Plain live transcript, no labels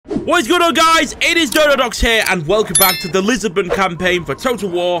What is going on, guys? It is Dododox here, and welcome back to the Lizardmen campaign for Total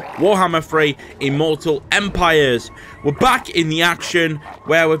War, Warhammer 3, Immortal Empires. We're back in the action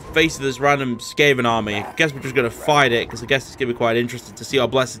where we're facing this random Skaven army. I guess we're just going to fight it, because I guess it's going to be quite interesting to see our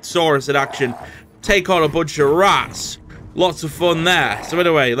Blessed Saurus in action take on a bunch of rats. Lots of fun there. So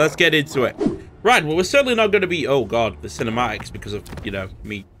anyway, let's get into it. Right, well, we're certainly not going to be... Oh, God, the cinematics, because of, you know,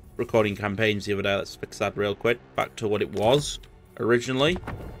 me recording campaigns the other day. Let's fix that real quick. Back to what it was originally.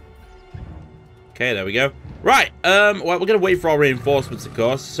 Okay, there we go. Right, well, we're going to wait for our reinforcements, of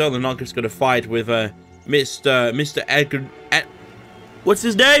course. Certainly not just going to fight with Mr. Ed... What's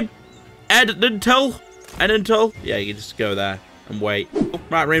his name? Edental? Yeah, you can just go there and wait.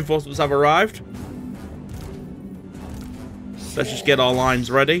 Right, reinforcements have arrived. Let's just get our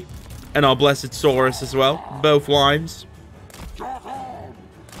lines ready. And our Blessed Saurus as well. Both lines.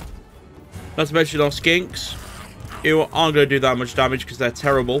 Let's mention our skinks, who aren't going to do that much damage because they're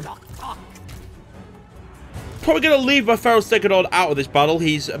terrible. Probably going to leave my Feral Stegodon out of this battle.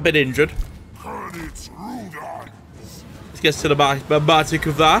 He's a bit injured. Let's get to the cinematic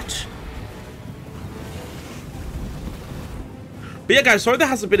of that. But yeah, guys, sorry there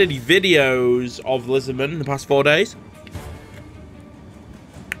hasn't been any videos of Lizardmen in the past 4 days.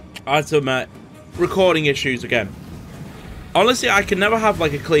 I had some recording issues again. Honestly, I can never have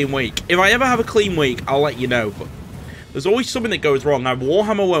like a clean week. If I ever have a clean week, I'll let you know. But there's always something that goes wrong. Now,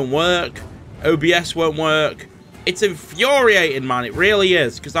 Warhammer won't work. OBS won't work. It's infuriating, man. It really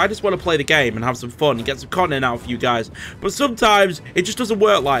is. Because I just want to play the game and have some fun and get some content out for you guys. But sometimes, it just doesn't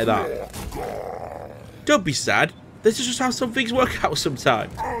work like that. Don't be sad. This is just how some things work out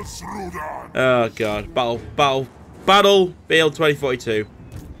sometimes. Oh, God. Battle. BL 2042.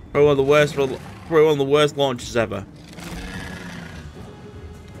 Probably one of the worst launches ever.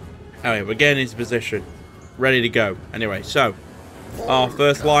 Anyway, we're getting into position. Ready to go. Anyway, so our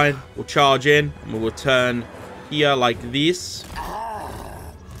first line will charge in and we will turn here like this.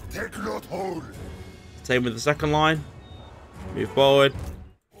 Same with the second line. Move forward.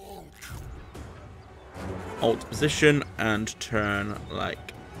 Alt position and turn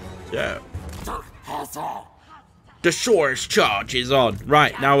like so. The Saurus charge is on.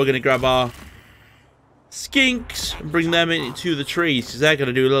 Right, now we're going to grab our skinks and bring them into the trees because they're going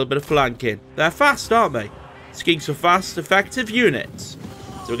to do a little bit of flanking. They're fast, aren't they? Skinks are fast, effective units.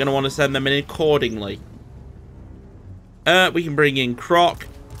 So we're going to want to send them in accordingly. We can bring in Kroq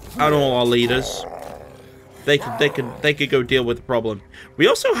and all our leaders. They could go deal with the problem. We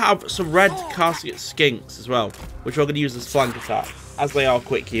also have some red casket skinks as well, which we're going to use as flank attack, as they are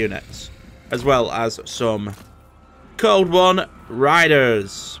quick units, as well as some Cold One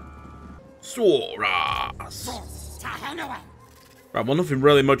Riders. Saurus. Right, well, nothing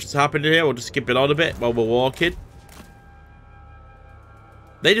really much has happened here. We'll just skip it on a bit while we're walking.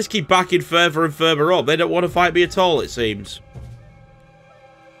 They just keep backing further and further up. They don't want to fight me at all, it seems.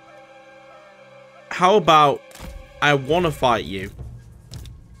 How about I want to fight you?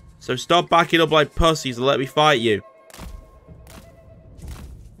 So stop backing up like pussies and let me fight you.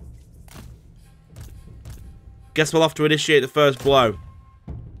 Guess we'll have to initiate the first blow.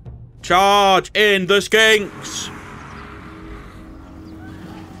 Charge in the skinks!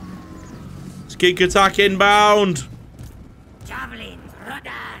 Skink attack inbound!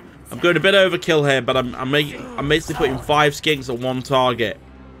 I'm going a bit overkill here, but I'm basically putting 5 skinks on one target.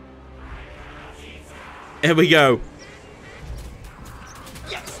 Here we go.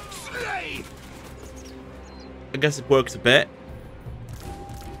 I guess it works a bit.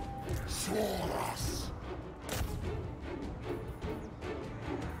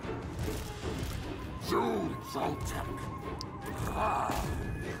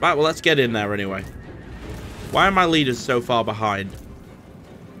 Right, well, let's get in there anyway. Why are my leaders so far behind?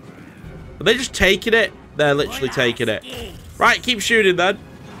 Are they just taking it? They're literally taking it. Right, keep shooting then.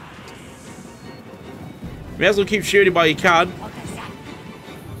 You may as well keep shooting while you can.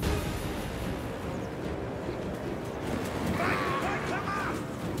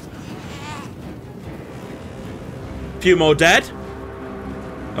 Few more dead.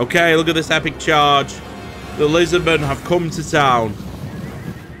 Okay, look at this epic charge. The Lizardmen have come to town.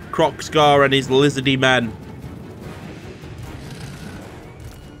 Kroq-Gar and his lizardy men.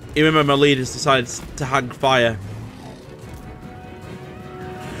 You remember my leaders decided to hang fire.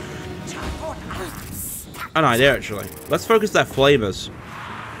 An idea, actually. Let's focus their flamers.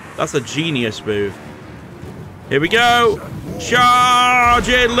 That's a genius move. Here we go. Charge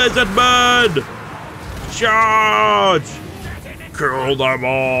in, Lizardmen! Charge! Kill them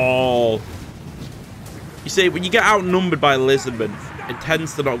all! You see, when you get outnumbered by Lizardmen, it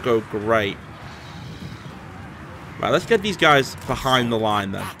tends to not go great. Right, let's get these guys behind the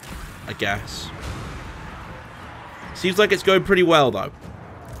line then. I guess. Seems like it's going pretty well, though.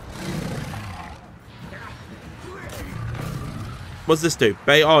 What's this do?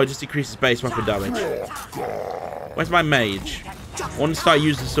 Oh, it just decreases base weapon damage. Where's my mage? I want to start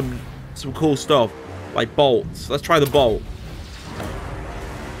using some cool stuff. Like bolts. Let's try the bolt.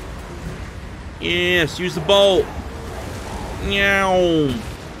 Yes, use the bolt. Meow.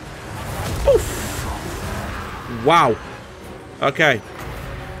 Oof. Wow. Okay.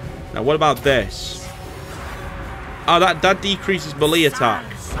 Now what about this? Oh, that decreases melee attack.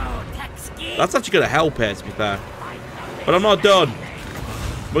 That's actually going to help here, to be fair. But I'm not done.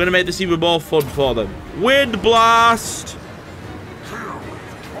 We're going to make this even more fun for them. Wind blast.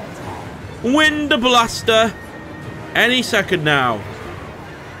 Wind blaster. Any second now.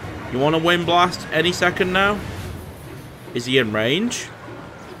 You want a wind blast any second now? Is he in range?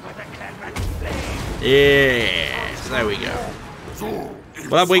 Yes. There we go.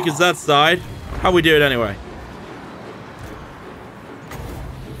 Well, that weakens that side. How are we doing anyway?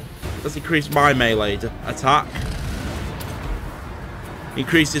 Let's increase my melee attack.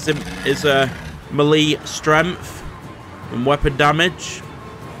 Increases his melee strength and weapon damage.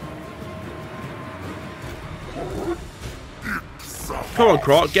 Come on,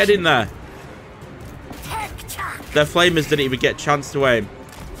 Kroq, get in there. Their flamers didn't even get a chance to aim.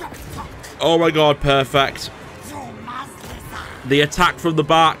 Oh my god, perfect. The attack from the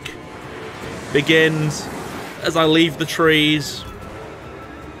back begins as I leave the trees.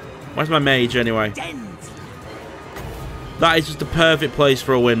 Where's my mage anyway? That is just a perfect place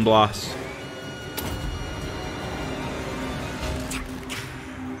for a wind blast.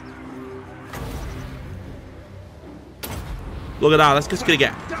 Look at that, that's just gonna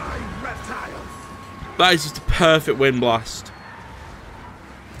get... That is just a perfect wind blast.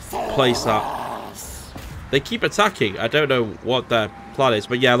 Place that. They keep attacking. I don't know what their plan is,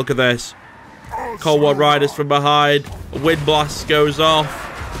 but yeah, look at this. Cold War Riders from behind. A wind blast goes off.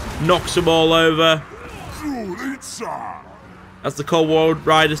 Knocks them all over. As the Cold War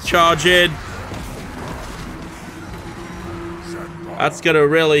Riders charge in. That's gonna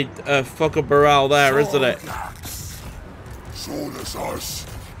really fuck up morale there, isn't it?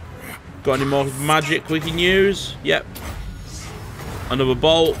 Got any more magic we can use? Yep. Another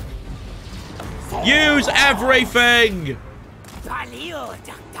bolt. Use everything!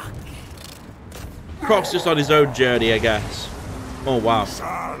 Kroq's just on his own journey, I guess. Oh, wow.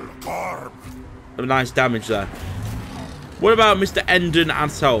 Some nice damage there. What about Mr. Enden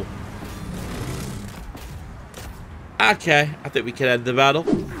Asshole? Okay, I think we can end the battle.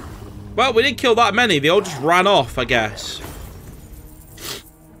 Well, we didn't kill that many. They all just ran off, I guess.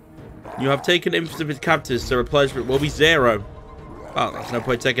 You have taken infantry captives, so replenishment will be 0. Well, there's no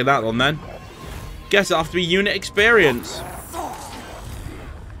point taking that one then. Guess it'll have to be unit experience.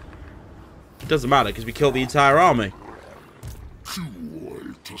 It doesn't matter because we killed the entire army.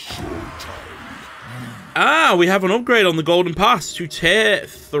 Ah, we have an upgrade on the Golden Pass to tier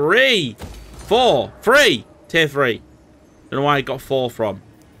 3. 4. 3. Tier 3. Don't know where I got 4 from.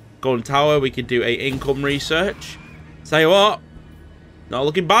 Golden Tower, we can do a income research. Tell you what, not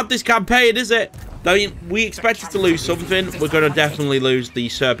looking bad this campaign, is it? I mean, we expected to lose something. We're going to definitely lose the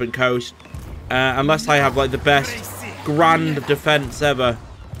Serpent Coast. Unless I have, like, the best grand defense ever.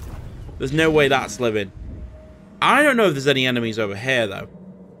 There's no way that's living. I don't know if there's any enemies over here, though.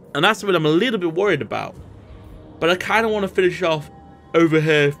 And that's what I'm a little bit worried about. But I kind of want to finish off over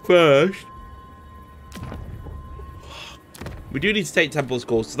here first. We do need to take Temple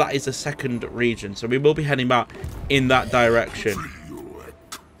Schools, so that is the second region. So we will be heading back in that direction.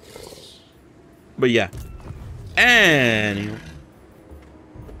 But yeah. Anyway.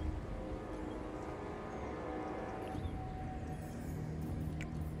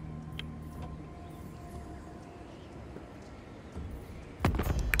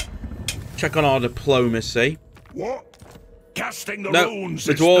 Check on our diplomacy. What? Casting the runes.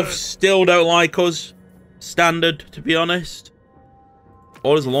 The dwarves still don't like us. Standard, to be honest.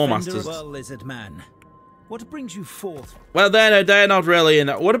 Or as lawmasters. Well, Lizardman, what brings you forth? Well, they're not really in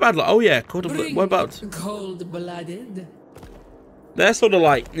that. What about, oh yeah, what about cold-blooded? They're sort of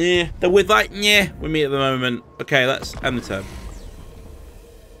like, yeah. They're with like, yeah, with me at the moment. Okay, let's end the turn.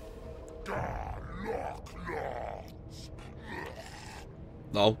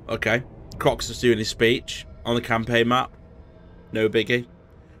 Oh, okay. Kroq's just doing his speech on the campaign map. No biggie.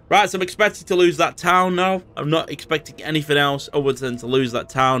 Right, so I'm expecting to lose that town now. I'm not expecting anything else other than to lose that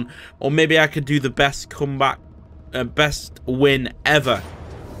town. Or maybe I could do the best comeback, best win ever.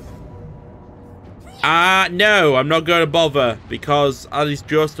 No, I'm not going to bother. Because that is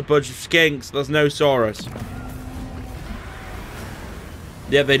just a bunch of skinks. There's no Saurus.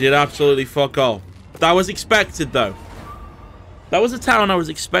 Yeah, they did absolutely fuck all. That was expected, though. That was a town I was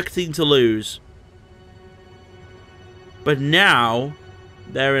expecting to lose. But now,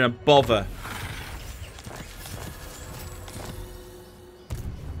 they're in a bother.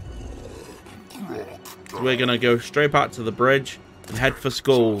 So we're going to go straight back to the bridge and head for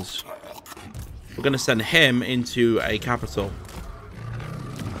schools. We're going to send him into a capital.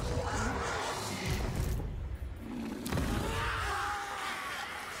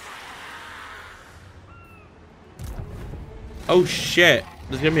 Oh shit,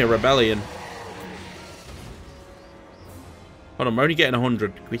 there's going to be a rebellion. Hold on, we're only getting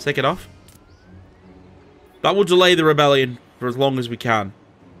 100. Can we take it off? That will delay the rebellion for as long as we can,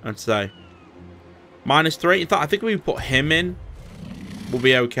 I'd say. -3. In fact, I think if we put him in, we'll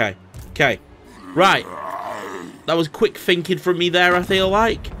be okay. Okay, right. That was quick thinking from me there, I feel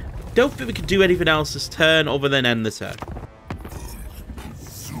like. Don't think we could do anything else this turn other than end the turn.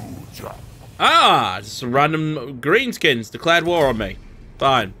 Ah, just some random greenskins declared war on me.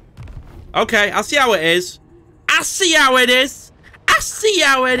 Fine. Okay, I'll see how it is. I see how it is. I see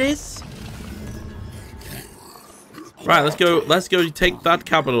how it is. Right, let's go. Let's go take that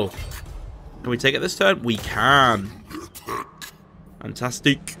capital. Can we take it this turn? We can.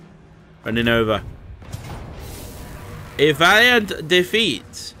 Fantastic. Running over. A valiant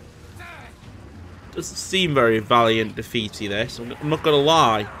defeat. Doesn't seem very valiant defeaty, this. I'm not going to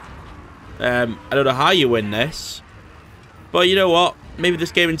lie. I don't know how you win this. But you know what? Maybe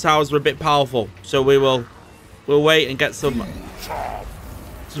this gaming towers are a bit powerful. So we'll wait and get some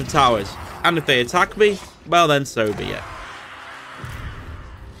towers. And if they attack me, well then so be it.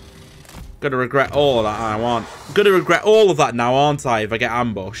 Gonna regret all of that, I'm gonna regret all of that now, aren't I, if I get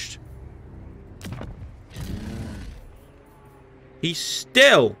ambushed. He's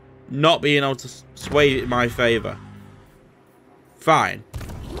still not being able to sway it in my favor. Fine.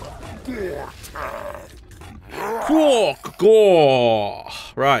 Kroq-Gar.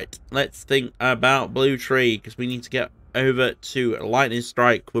 Right, let's think about Blue Tree, because we need to get over to Lightning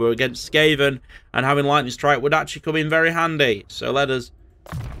Strike. We were against Skaven, and having Lightning Strike would actually come in very handy. So let us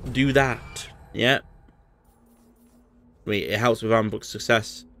do that. Yeah. Wait, it helps with ambush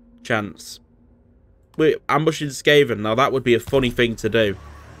success chance. Wait, ambushing Skaven. Now that would be a funny thing to do.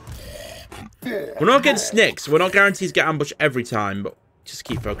 We're not getting Snicks. We're not guaranteed to get ambushed every time, but just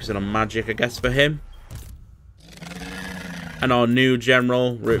keep focusing on magic, I guess, for him. And our new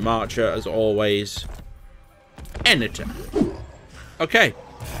general, Root Marcher, as always. Enter. Okay.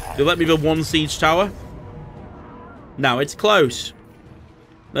 They let me build one siege tower. Now it's close.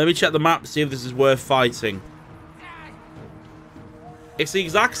 Let me check the map to see if this is worth fighting. It's the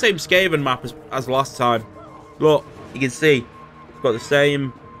exact same Skaven map as last time. Look, you can see. It's got the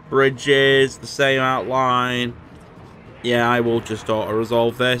same bridges, the same outline. Yeah, I will just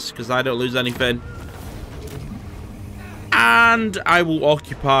auto-resolve this because I don't lose anything. And I will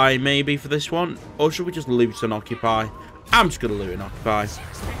occupy maybe for this one. Or should we just loot and occupy? I'm just going to loot and occupy.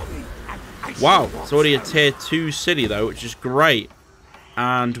 Wow, it's already a tier 2 city though, which is great.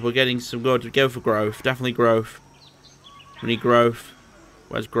 And we're getting some good. Go for growth. Definitely growth. We need growth.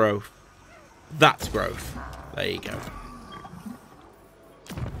 Where's growth? That's growth. There you go.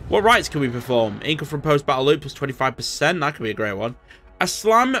 What rights can we perform? Income from post-battle loot plus 25%. That could be a great one. A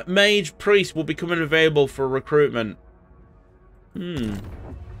Slam Mage Priest will be coming available for recruitment. Right,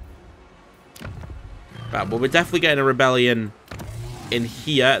 well, we're definitely getting a rebellion in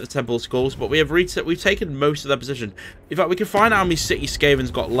here at the Temple of Skulls, but we've taken most of their position. In fact, we can find out how many city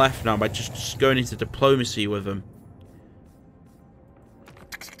Skaven's got left now by just going into diplomacy with them.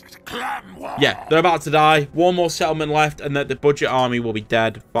 Yeah, they're about to die. One more settlement left, and the budget army will be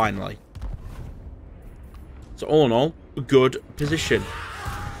dead, finally. So, all in all, a good position.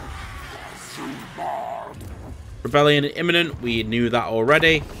 Rebellion imminent. We knew that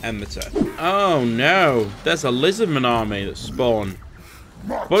already. End the turn. Oh, no. There's a Lizardmen army that spawned.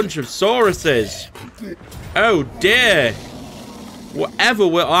 Bunch of Sauruses. Oh, dear. Whatever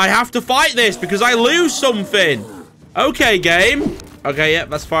will... I have to fight this because I lose something. Okay, game. Okay, yeah,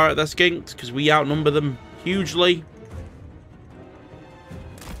 let's fire at their skinks because we outnumber them hugely.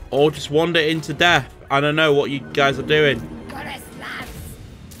 Or just wander into death. I don't know what you guys are doing.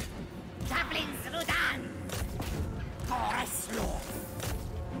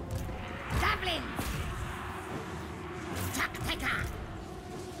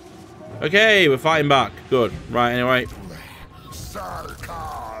 Okay, we're fighting back. Good. Right, anyway.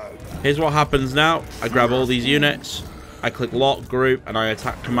 Here's what happens now. I grab all these units. I click lock, group, and I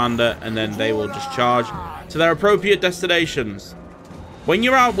attack commander, and then they will just charge to their appropriate destinations. When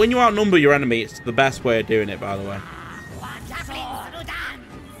you outnumber your enemy, it's the best way of doing it, by the way.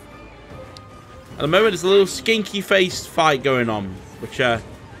 At the moment, there's a little skinky-faced fight going on, which I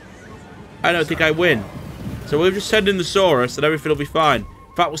don't think I win. So we'll just send in the Saurus and everything will be fine.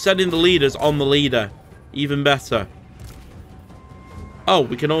 In fact, we'll send in the leaders on the leader. Even better. Oh,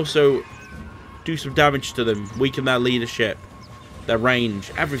 we can also do some damage to them. Weaken their leadership. Their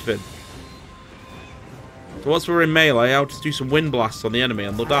range. Everything. So once we're in melee, I'll just do some wind blasts on the enemy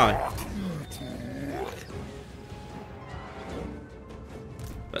and they'll die.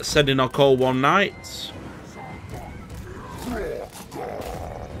 Let's send in our Cold One Knights.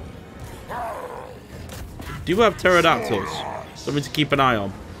 Do have pterodactyls. Something to keep an eye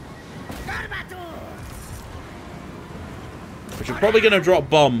on. Which are probably going to drop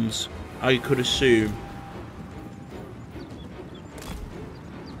bombs, I could assume.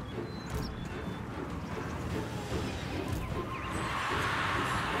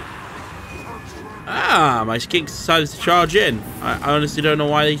 Ah, my skinks decided to charge in. I honestly don't know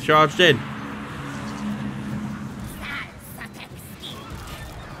why they charged in.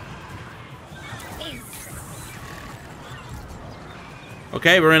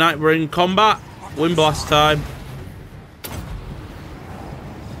 Okay, we're in combat. Wind blast time.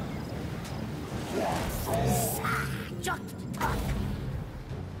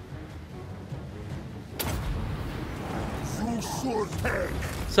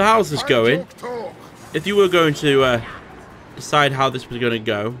 So how's this going? If you were going to decide how this was going to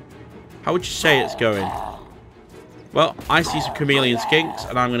go, how would you say it's going? Well, I see some chameleon skinks,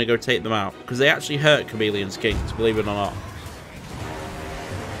 and I'm going to go take them out. Because they actually hurt chameleon skinks, believe it or not.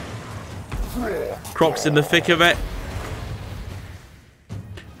 Krok's in the thick of it.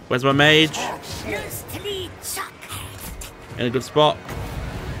 Where's my mage? In a good spot.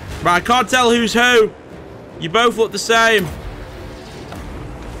 Right, I can't tell who's who. You both look the same.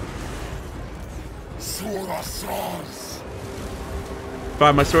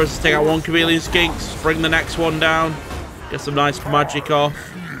 Fine, my Saurus to take out one chameleon skinks, bring the next one down, get some nice magic off.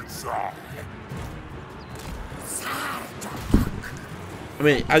 I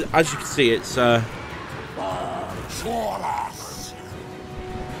mean, as you can see, it's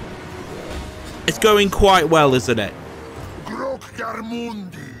going quite well, isn't it? If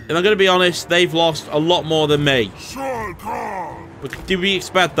I'm going to be honest, they've lost a lot more than me. But did we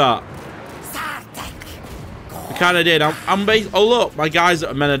expect that? We kind of did. Oh look, my guys that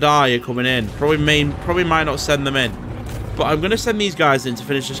are men of die are coming in. Probably might not send them in, but I'm going to send these guys in to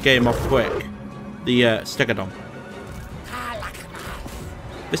finish this game off quick. The Stegodon.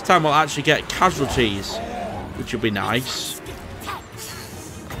 This time we'll actually get casualties, which will be nice.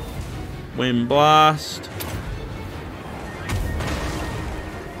 Wind blast.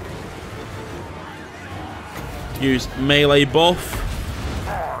 Use melee buff.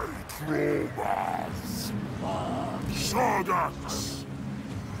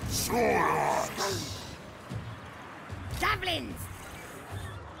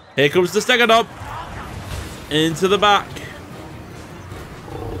 Here comes the Stegodon. Into the back.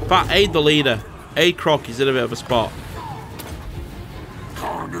 But aid the leader. Aid Kroq, he's in a bit of a spot.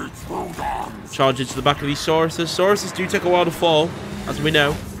 Charge into the back of these Sauruses. Sauruses do take a while to fall, as we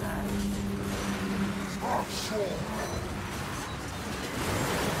know.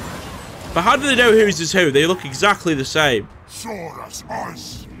 But how do they know whose is who? They look exactly the same.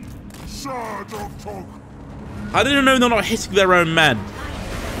 How do they know they're not hitting their own men?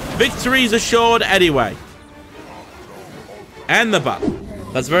 Victory's assured anyway. And the battle.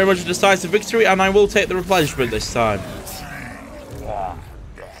 That's very much a decisive victory, and I will take the replenishment this time.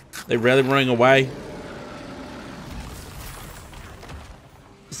 They're really running away.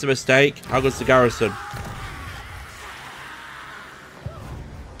 It's a mistake. How good's the garrison?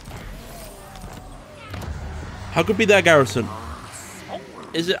 How could be their garrison?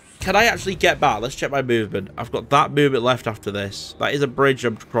 Is it? Can I actually get back? Let's check my movement. I've got that movement left after this. That is a bridge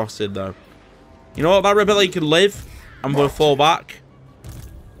I'm crossing, though. You know what? That rebellion can live. I'm going to fall back.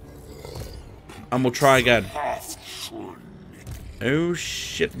 And we'll try again. Oh,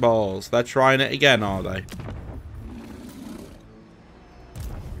 shit balls. They're trying it again, are they?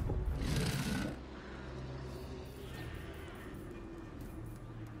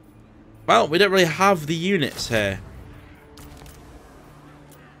 Well, we don't really have the units here.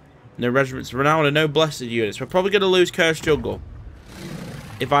 No regiments of renown and no blessed units. We're probably going to lose Cursed Jungle.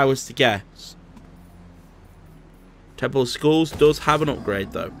 If I was to guess. Temple of Skulls does have an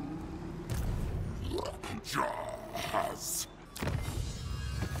upgrade, though.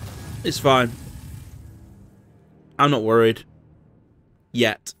 It's fine. I'm not worried.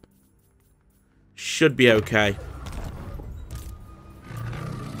 Yet. Should be okay.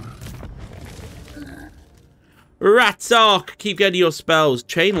 Ratok! Keep getting your spells.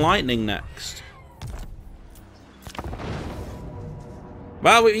 Chain Lightning next.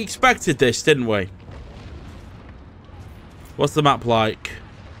 Well, we expected this, didn't we? What's the map like?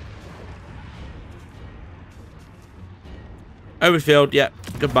 Overfield, yep.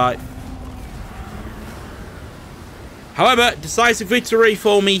 Goodbye. However, decisive victory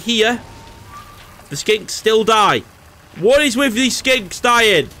for me here. The skinks still die. What is with these skinks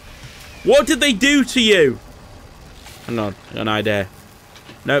dying? What did they do to you? Hang on, I got an idea.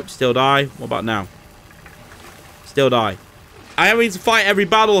 Nope, still die. What about now? Still die. I am having to fight every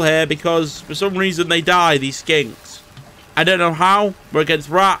battle here because for some reason they die, these skinks. I don't know how. We're against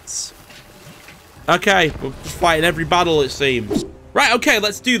rats. Okay, we're just fighting every battle, it seems. Right, okay,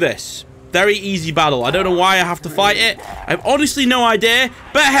 let's do this. Very easy battle. I don't know why I have to fight it. I have honestly no idea.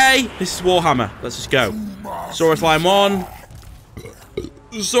 But hey, this is Warhammer. Let's just go. Saurus line 1.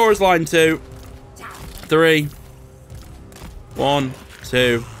 Saurus line 2. 3. 1,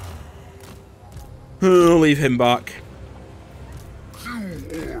 2. I'll leave him back.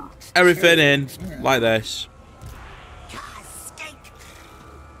 Everything in like this.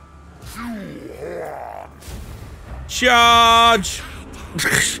 Charge!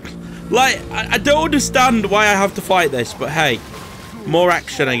 Like, I don't understand why I have to fight this, but hey, more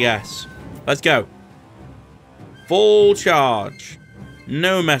action, I guess. Let's go. Full charge.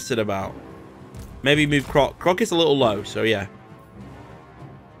 No messing about. Maybe move Kroq. Kroq is a little low, so yeah.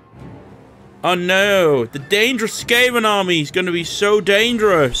 Oh no, the dangerous Skaven army is going to be so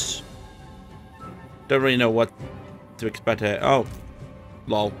dangerous. Don't really know what to expect here. Oh,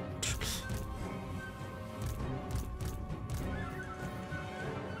 lol.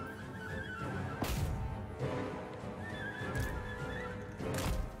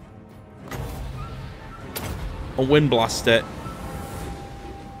 I'll wind blast it.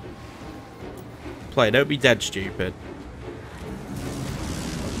 Play, don't be dead stupid.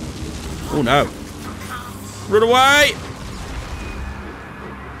 Oh no. Run away!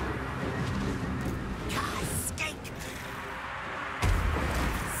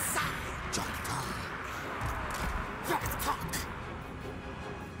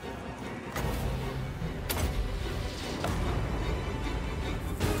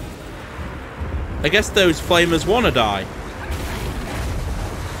 I guess those flamers want to die.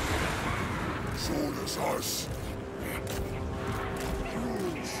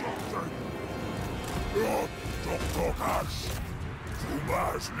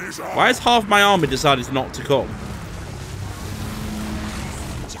 Why has half my army decided not to come?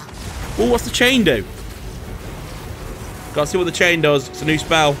 Oh, what's the chain do? Gotta see what the chain does. It's a new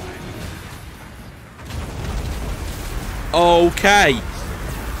spell. Okay.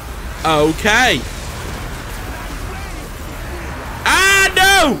 Okay. Ah,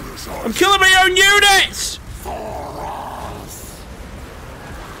 no! I'm killing my own units!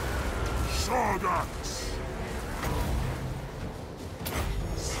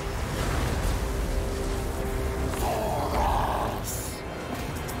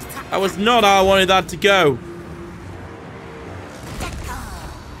 That was not how I wanted that to go.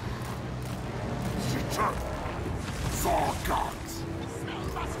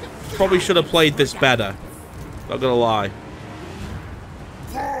 Probably should have played this better. Not gonna lie.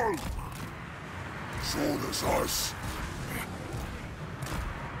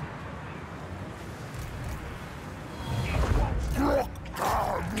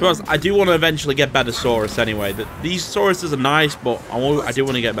 Trust, I do want to eventually get better Saurus anyway. These Sauruses are nice, but I do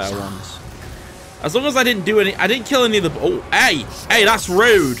want to get better ones. As long as I didn't do any, I didn't kill any of the. Oh, hey, that's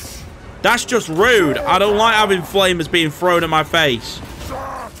rude. That's just rude. I don't like having flamers being thrown at my face.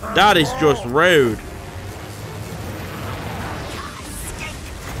 That is just rude.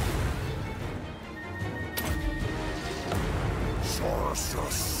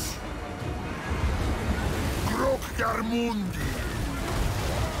 Kroq-Gar.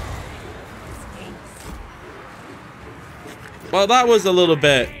 Well, that was a little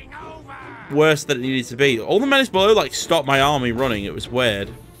bit worse than it needed to be. All the menace below, like, stopped my army running. It was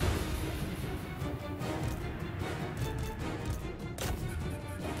weird.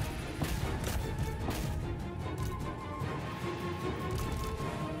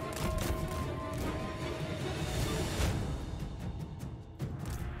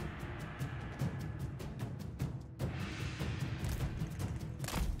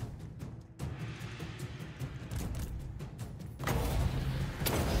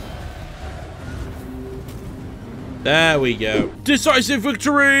 There we go. Decisive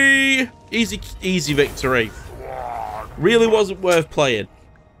victory! Easy victory. Really wasn't worth playing.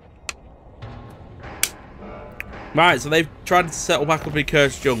 Right, so they've tried to settle back up in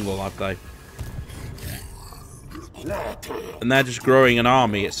Cursed Jungle, have they? And they're just growing an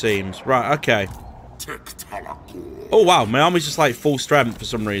army, it seems. Right, okay. Oh, wow. My army's just like full strength for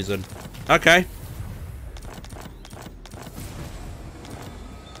some reason. Okay.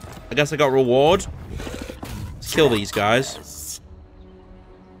 I guess I got reward. Let's kill these guys.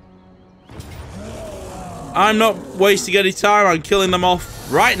 I'm not wasting any time. I'm killing them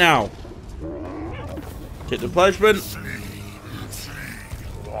off right now. Take the replenishment.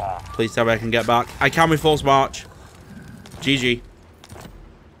 Please tell me I can get back. I can with force march. GG.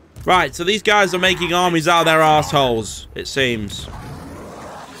 Right, so these guys are making armies out of their assholes, it seems.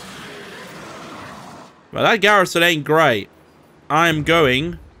 Well, that garrison ain't great. I'm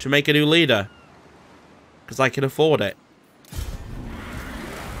going to make a new leader. Because I can afford it.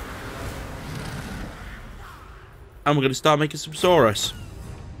 And we're going to start making some Saurus.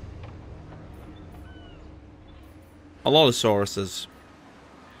 A lot of Sauruses.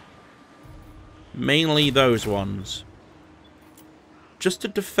 Mainly those ones. Just to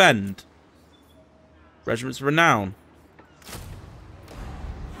defend. Regiments of Renown.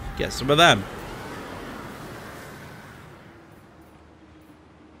 Get some of them.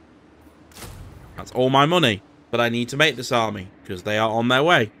 That's all my money. But I need to make this army. Because they are on their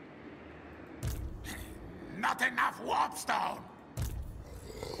way. Not enough warpstone.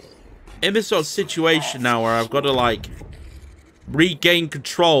 In this sort of situation now where I've got to like regain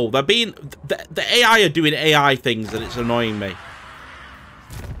control. They're being the AI are doing AI things and it's annoying me.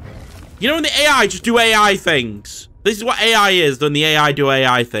 You know when the AI just do AI things? This is what AI is, when the AI do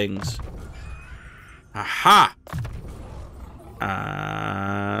AI things. Aha!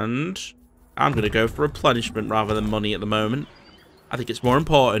 And I'm going to go for replenishment rather than money at the moment. I think it's more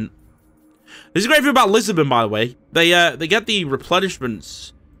important. This is a great thing about Lizardmen, by the way. They get the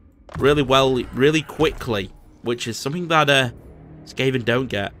replenishments really well, really quickly, which is something that Skaven don't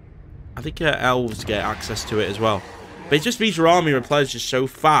get. I think elves get access to it as well. But it just means your army replenishes so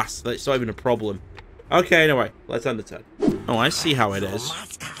fast that it's not even a problem. Okay, anyway, let's end the turn. Oh, I see how it is.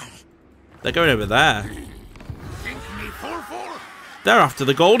 They're going over there. They're after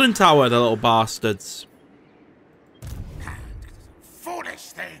the Golden Tower, the little bastards.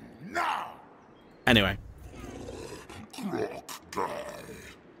 Foolish thing, no. Anyway.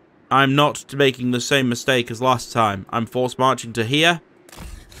 I'm not making the same mistake as last time. I'm force marching to here.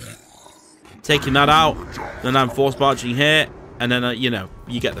 Taking that out. Then I'm force marching here. And then, you know,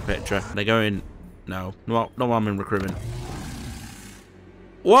 you get the picture. They're going... No, I'm in recruitment.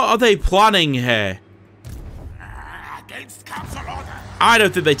 What are they planning here? Against council order. I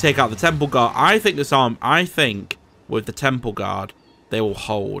don't think they take out the Temple Guard. I think this arm... I think with the Temple Guard, they will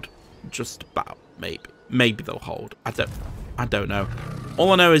hold. Just about. Maybe. Maybe they'll hold. I don't know.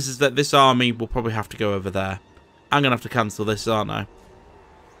 All I know is that this army will probably have to go over there. I'm going to have to cancel this, aren't I?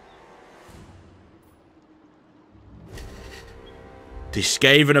 The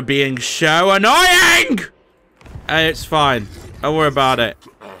Skaven are being so annoying! Hey, it's fine. Don't worry about it.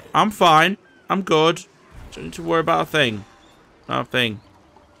 I'm fine. I'm good. Don't need to worry about a thing. Nothing.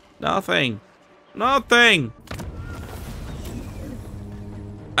 Nothing. Nothing.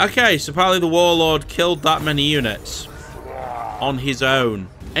 Okay, so apparently the Warlord killed that many units. On his own.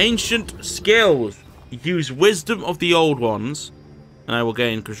 Ancient skills. Use wisdom of the old ones. And I will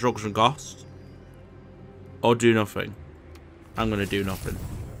gain construction cost. Or do nothing. I'm going to do nothing.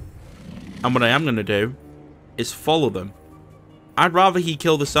 And what I am going to do is follow them. I'd rather he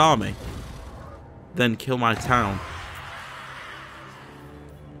kill this army than kill my town.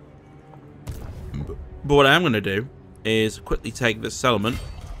 But what I am going to do is quickly take this settlement.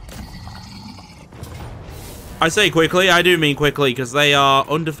 I say quickly, I do mean quickly, because they are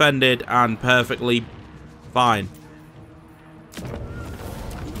undefended and perfectly fine.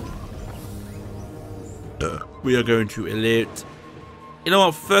 We are going to loot. You know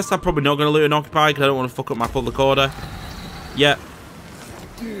what? First, I'm probably not going to loot and occupy because I don't want to fuck up my public order. Yep.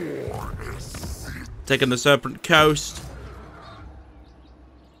 Taking the Serpent Coast.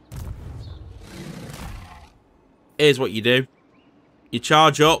 Here's what you do. You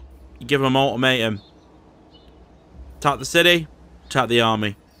charge up. You give them an ultimatum. Attack the city. Attack the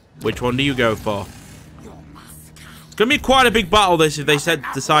army. Which one do you go for? It's going to be quite a big battle, this, if they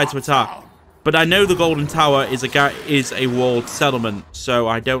decide to attack. But I know the Golden Tower is a walled settlement, so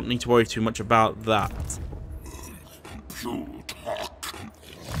I don't need to worry too much about that.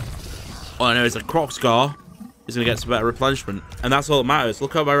 All I know is that Kroq-Gar is going to get some better replenishment, and that's all that matters.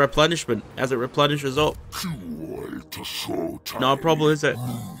 Look at my replenishment as it replenishes up. Not a problem, is it?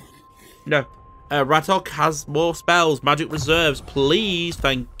 No. Ratok has more spells, magic reserves, please,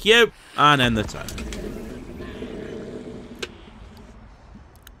 thank you, and end the turn.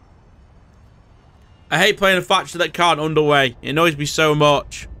 I hate playing a faction that can't underway. It annoys me so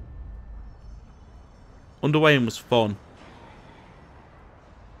much. Underweighing was fun.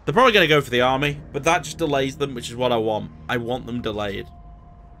 They're probably going to go for the army, but that just delays them, which is what I want. I want them delayed.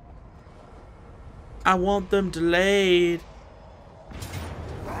 I want them delayed.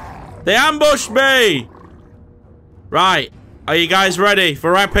 They ambushed me! Right. Are you guys ready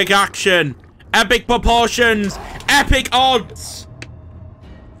for epic action? Epic proportions! Epic odds!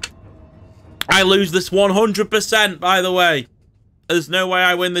 I lose this 100%, by the way. There's no way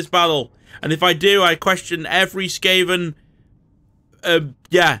I win this battle. And if I do, I question every Skaven.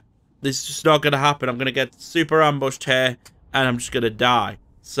 Yeah. This is just not going to happen. I'm going to get super ambushed here. And I'm just going to die.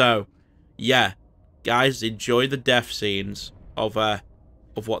 So, yeah. Guys, enjoy the death scenes of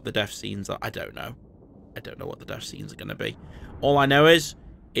what the death scenes are. I don't know. I don't know what the death scenes are going to be. All I know is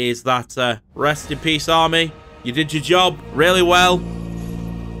that rest in peace, army. You did your job really well.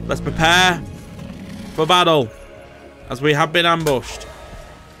 Let's prepare for battle, as we have been ambushed.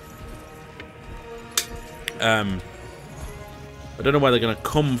 I don't know where they're going to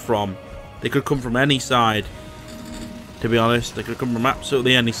come from. They could come from any side, to be honest. They could come from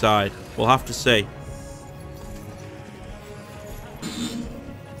absolutely any side. We'll have to see.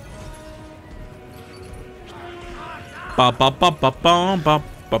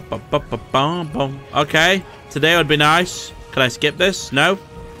 Okay, today would be nice. Can I skip this? No?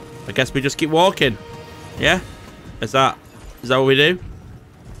 I guess we just keep walking. Yeah? Is that what we do?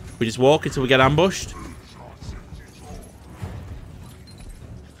 We just walk until we get ambushed?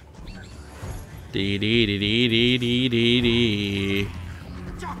 Dee dee dee dee dee dee dee dee.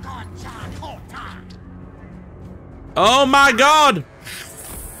 Oh my god!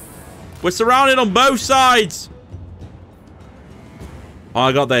 We're surrounded on both sides! Oh,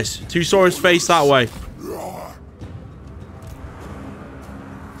 I got this. Two swords face that way.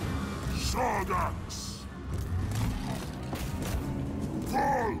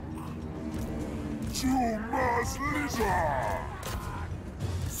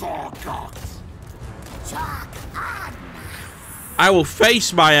 I will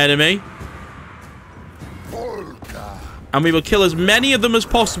face my enemy. And we will kill as many of them as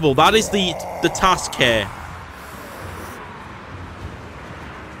possible. That is the task here.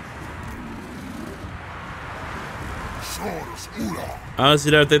 I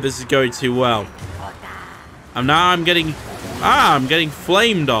honestly don't think this is going too well. And now I'm getting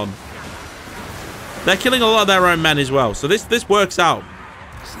flamed on. They're killing a lot of their own men as well. So this works out.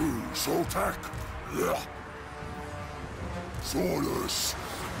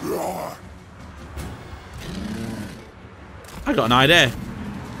 I got an idea.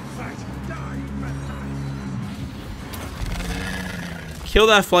 Kill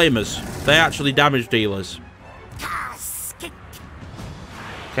their flamers. They're actually damage dealers.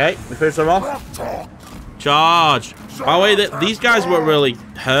 Okay, we finish them off. Charge. Oh wait, these guys weren't really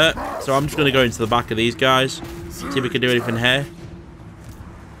hurt, so I'm just going to go into the back of these guys. See if we can do anything here.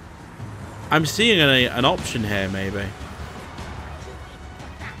 I'm seeing an option here, maybe.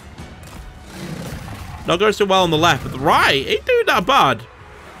 Not going so well on the left, but the right ain't doing that bad.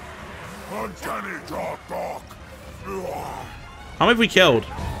 How many have we killed?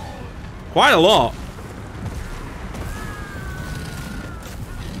 Quite a lot.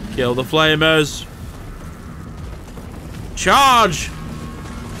 Kill the flamers. Charge!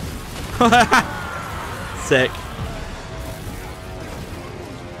 Sick.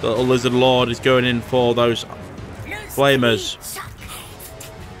 The little lizard lord is going in for those flamers.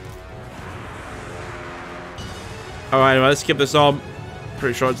 Alright, anyway, let's keep this on.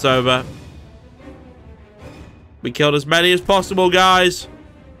 Pretty sure it's over. We killed as many as possible, guys.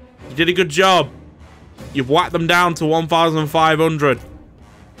 You did a good job. You've whacked them down to 1,500.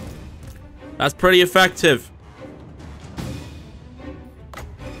 That's pretty effective.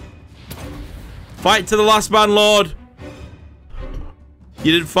 Fight to the last man, Lord.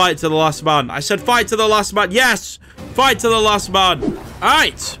 You didn't fight to the last man. I said fight to the last man. Yes! Fight to the last man.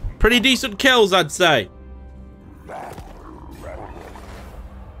 Alright. Pretty decent kills, I'd say.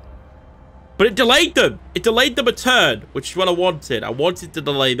 But it delayed them. It delayed them a turn, which is what I wanted. I wanted to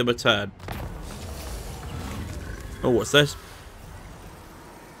delay them a turn. Oh, what's this?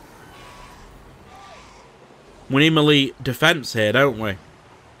 We need melee defense here, don't we?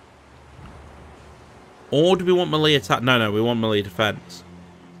 Or do we want melee attack? No, we want melee defense.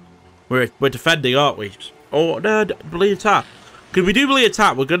 We're defending, aren't we? Oh, no, melee attack. Could we do melee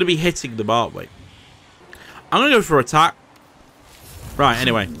attack? We're going to be hitting them, aren't we? I'm going to go for attack. Right,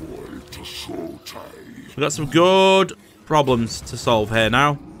 anyway. We've got some good problems to solve here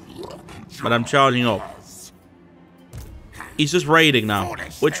now. But I'm charging up. He's just raiding now.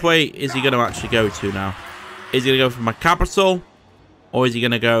 Which way is he going to actually go to now? Is he going to go for my capital? Or is he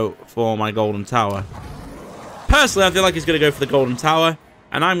going to go for my golden tower? Personally, I feel like he's going to go for the Golden Tower.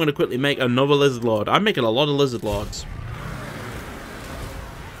 And I'm going to quickly make another Lizard Lord. I'm making a lot of Lizard Lords.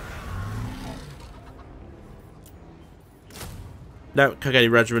 No, can't get any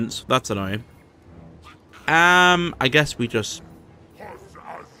regiments. That's annoying. I guess we just...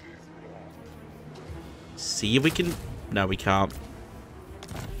 see if we can... no, we can't.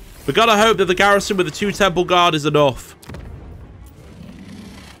 We gotta hope that the garrison with the 2 Temple Guard is enough.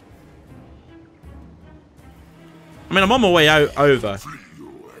 I mean, I'm on my way out over.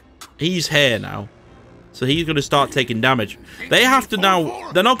 He's here now. So he's going to start taking damage. They have to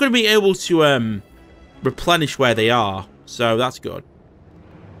now... they're not going to be able to replenish where they are. So that's good.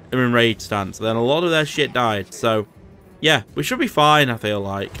 They're in raid stance. Then a lot of their shit died. So, yeah. We should be fine, I feel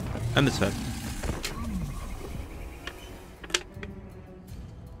like. End the turn.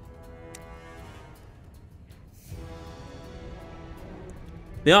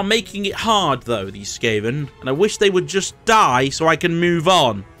 They are making it hard, though, these Skaven. And I wish they would just die so I can move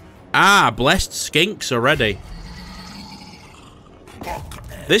on. Ah, blessed skinks already.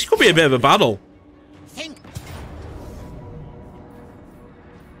 This could be a bit of a battle.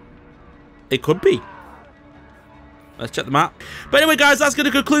 It could be. Let's check the map. But anyway, guys, that's going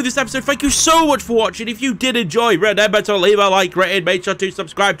to conclude this episode. Thank you so much for watching. If you did enjoy, remember to leave a like rating. Make sure to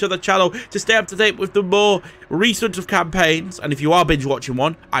subscribe to the channel to stay up to date with the more recent of campaigns. And if you are binge watching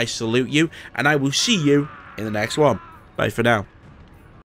one, I salute you. And I will see you in the next one. Bye for now.